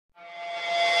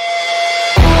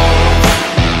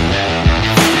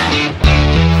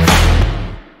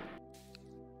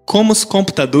Como os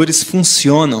computadores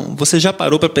funcionam? Você já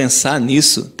parou para pensar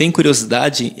nisso? Tem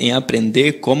curiosidade em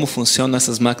aprender como funcionam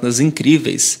essas máquinas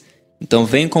incríveis? Então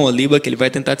vem com o Olibário que ele vai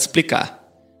tentar te explicar.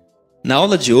 Na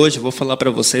aula de hoje eu vou falar para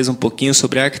vocês um pouquinho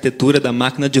sobre a arquitetura da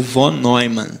máquina de von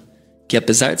Neumann, que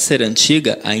apesar de ser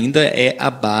antiga, ainda é a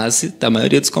base da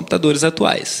maioria dos computadores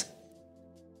atuais.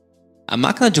 A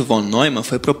máquina de von Neumann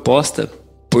foi proposta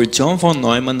por John von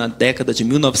Neumann na década de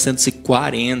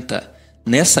 1940.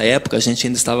 Nessa época, a gente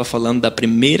ainda estava falando da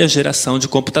primeira geração de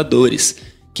computadores,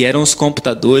 que eram os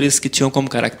computadores que tinham como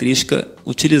característica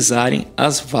utilizarem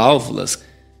as válvulas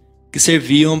que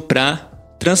serviam para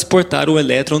transportar o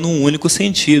elétron num único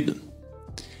sentido.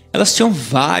 Elas tinham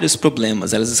vários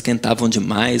problemas, elas esquentavam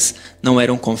demais, não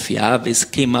eram confiáveis,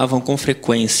 queimavam com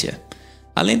frequência.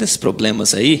 Além desses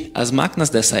problemas aí, as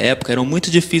máquinas dessa época eram muito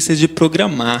difíceis de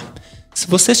programar. Se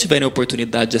vocês tiverem a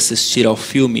oportunidade de assistir ao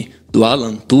filme do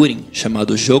Alan Turing,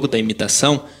 chamado O Jogo da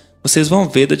Imitação, vocês vão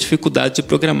ver da dificuldade de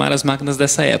programar as máquinas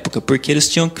dessa época, porque eles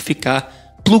tinham que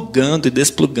ficar plugando e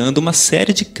desplugando uma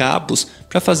série de cabos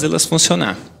para fazê-las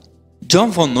funcionar.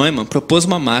 John von Neumann propôs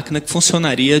uma máquina que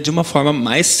funcionaria de uma forma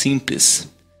mais simples.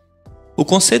 O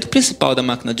conceito principal da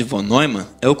máquina de von Neumann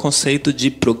é o conceito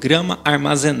de programa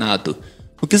armazenado.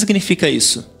 O que significa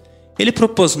isso? Ele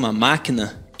propôs uma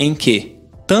máquina em que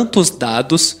tanto os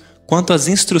dados quanto as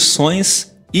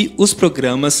instruções e os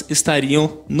programas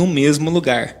estariam no mesmo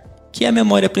lugar, que é a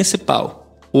memória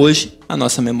principal, hoje a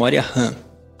nossa memória RAM.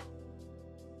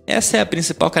 Essa é a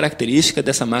principal característica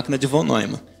dessa máquina de von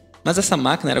Neumann, mas essa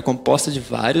máquina era composta de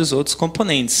vários outros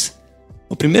componentes.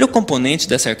 O primeiro componente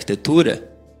dessa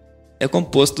arquitetura é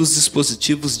composto dos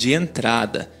dispositivos de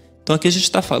entrada. Então aqui a gente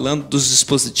está falando dos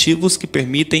dispositivos que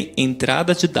permitem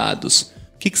entrada de dados.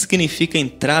 O que significa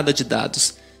entrada de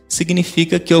dados?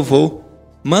 Significa que eu vou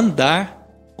mandar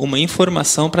uma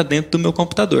informação para dentro do meu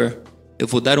computador. Eu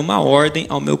vou dar uma ordem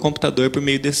ao meu computador por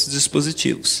meio desses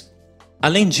dispositivos.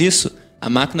 Além disso, a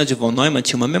máquina de von Neumann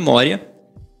tinha uma memória,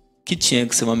 que tinha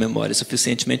que ser uma memória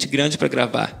suficientemente grande para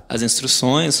gravar as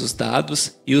instruções, os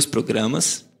dados e os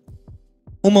programas.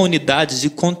 Uma unidade de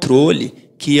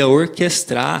controle que ia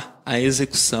orquestrar a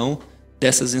execução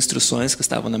dessas instruções que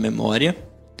estavam na memória.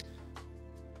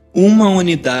 Uma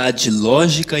unidade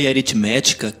lógica e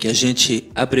aritmética, que a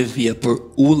gente abrevia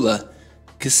por ULA,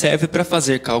 que serve para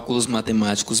fazer cálculos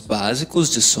matemáticos básicos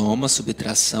de soma,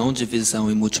 subtração, divisão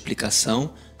e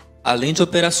multiplicação, além de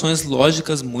operações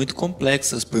lógicas muito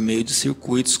complexas por meio de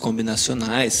circuitos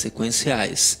combinacionais,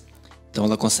 sequenciais. Então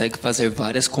ela consegue fazer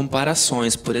várias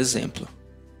comparações, por exemplo.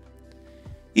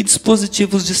 E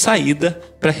dispositivos de saída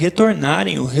para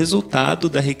retornarem o resultado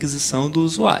da requisição do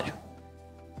usuário.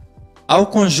 Ao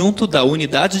conjunto da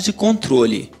unidade de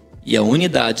controle e a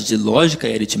unidade de lógica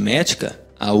e aritmética,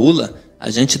 a ULA, a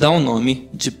gente dá um nome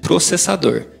de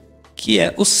processador, que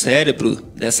é o cérebro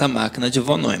dessa máquina de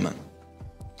von Neumann.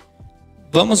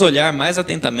 Vamos olhar mais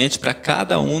atentamente para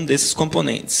cada um desses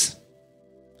componentes.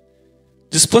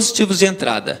 Dispositivos de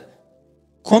entrada.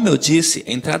 Como eu disse,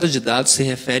 a entrada de dados se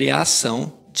refere à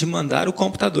ação de mandar o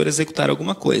computador executar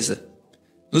alguma coisa.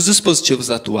 Nos dispositivos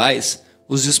atuais,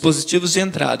 os dispositivos de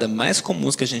entrada mais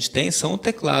comuns que a gente tem são o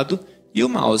teclado e o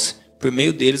mouse. Por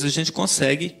meio deles a gente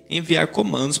consegue enviar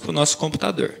comandos para o nosso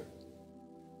computador.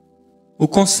 O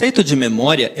conceito de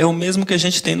memória é o mesmo que a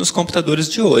gente tem nos computadores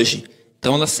de hoje.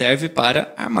 Então ela serve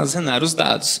para armazenar os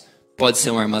dados. Pode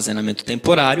ser um armazenamento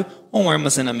temporário ou um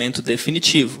armazenamento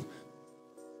definitivo.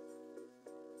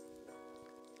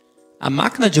 A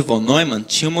máquina de von Neumann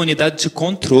tinha uma unidade de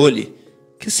controle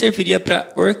que serviria para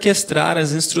orquestrar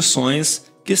as instruções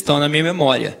que estão na minha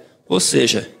memória. Ou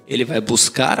seja, ele vai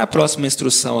buscar a próxima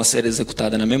instrução a ser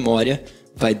executada na memória,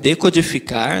 vai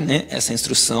decodificar, essa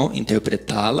instrução,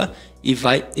 interpretá-la e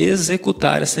vai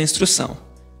executar essa instrução.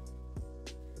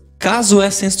 Caso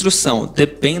essa instrução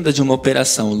dependa de uma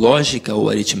operação lógica ou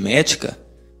aritmética,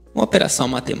 uma operação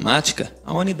matemática,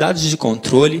 a unidade de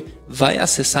controle vai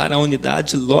acessar a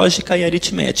unidade lógica e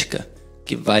aritmética,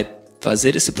 que vai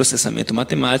fazer esse processamento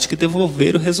matemático e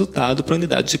devolver o resultado para a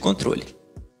unidade de controle.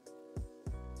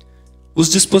 Os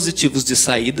dispositivos de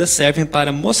saída servem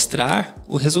para mostrar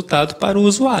o resultado para o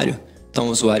usuário. Então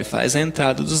o usuário faz a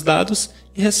entrada dos dados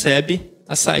e recebe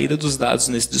a saída dos dados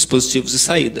nesses dispositivos de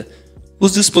saída.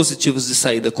 Os dispositivos de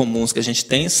saída comuns que a gente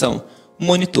tem são o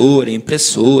monitor, a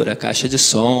impressora, a caixa de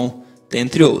som,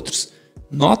 dentre outros.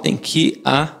 Notem que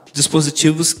há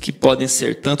dispositivos que podem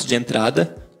ser tanto de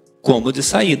entrada como de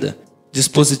saída.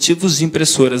 Dispositivos de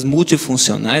impressoras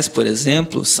multifuncionais, por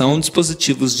exemplo, são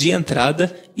dispositivos de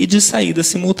entrada e de saída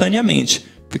simultaneamente,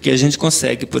 porque a gente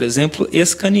consegue, por exemplo,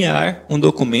 escanear um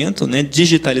documento,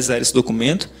 digitalizar esse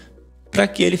documento para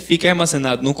que ele fique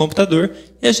armazenado no computador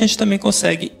e a gente também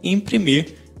consegue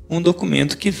imprimir um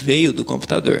documento que veio do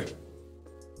computador.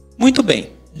 Muito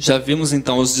bem, já vimos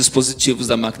então os dispositivos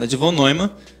da máquina de von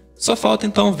Neumann, só falta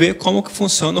então ver como que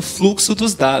funciona o fluxo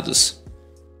dos dados.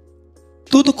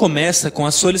 Tudo começa com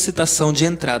a solicitação de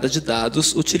entrada de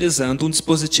dados utilizando um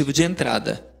dispositivo de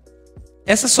entrada.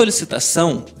 Essa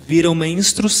solicitação vira uma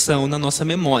instrução na nossa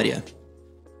memória.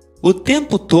 O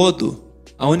tempo todo,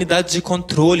 a unidade de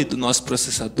controle do nosso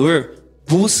processador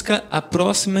busca a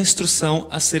próxima instrução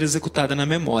a ser executada na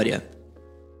memória.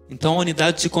 Então a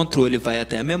unidade de controle vai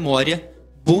até a memória,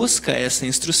 busca essa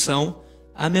instrução,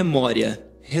 a memória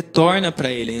retorna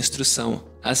para ele a instrução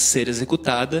a ser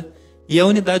executada e a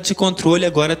unidade de controle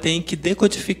agora tem que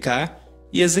decodificar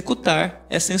e executar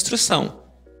essa instrução.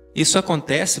 Isso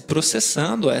acontece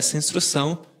processando essa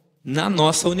instrução na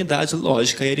nossa unidade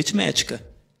lógica e aritmética.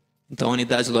 Então a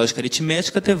unidade lógica e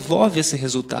aritmética devolve esse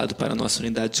resultado para a nossa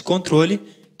unidade de controle,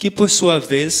 que por sua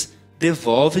vez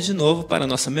devolve de novo para a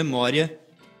nossa memória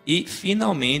e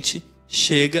finalmente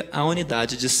chega à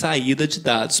unidade de saída de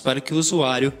dados para que o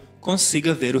usuário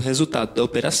consiga ver o resultado da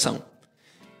operação.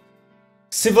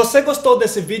 Se você gostou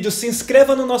desse vídeo, se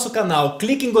inscreva no nosso canal,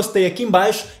 clique em gostei aqui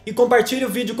embaixo e compartilhe o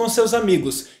vídeo com seus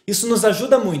amigos. Isso nos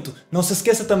ajuda muito. Não se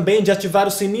esqueça também de ativar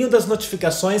o sininho das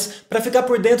notificações para ficar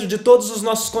por dentro de todos os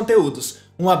nossos conteúdos.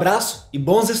 Um abraço e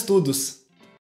bons estudos!